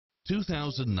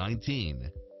2019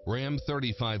 Ram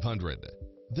 3500.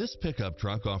 This pickup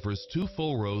truck offers 2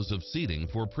 full rows of seating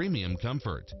for premium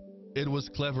comfort. It was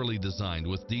cleverly designed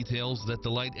with details that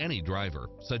delight any driver,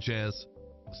 such as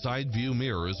side view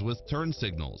mirrors with turn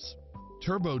signals,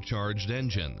 turbocharged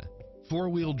engine,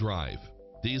 4-wheel drive,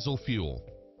 diesel fuel,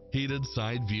 heated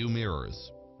side view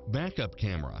mirrors, backup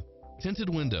camera, tinted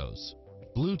windows,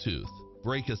 Bluetooth,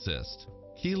 brake assist,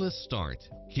 keyless start,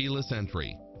 keyless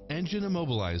entry, engine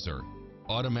immobilizer,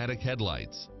 automatic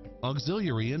headlights,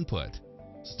 auxiliary input,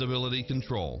 stability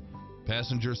control,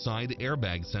 passenger side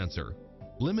airbag sensor,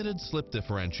 limited slip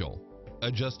differential,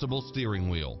 adjustable steering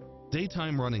wheel,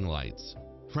 daytime running lights,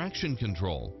 traction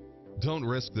control. Don't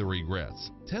risk the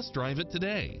regrets. Test drive it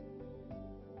today.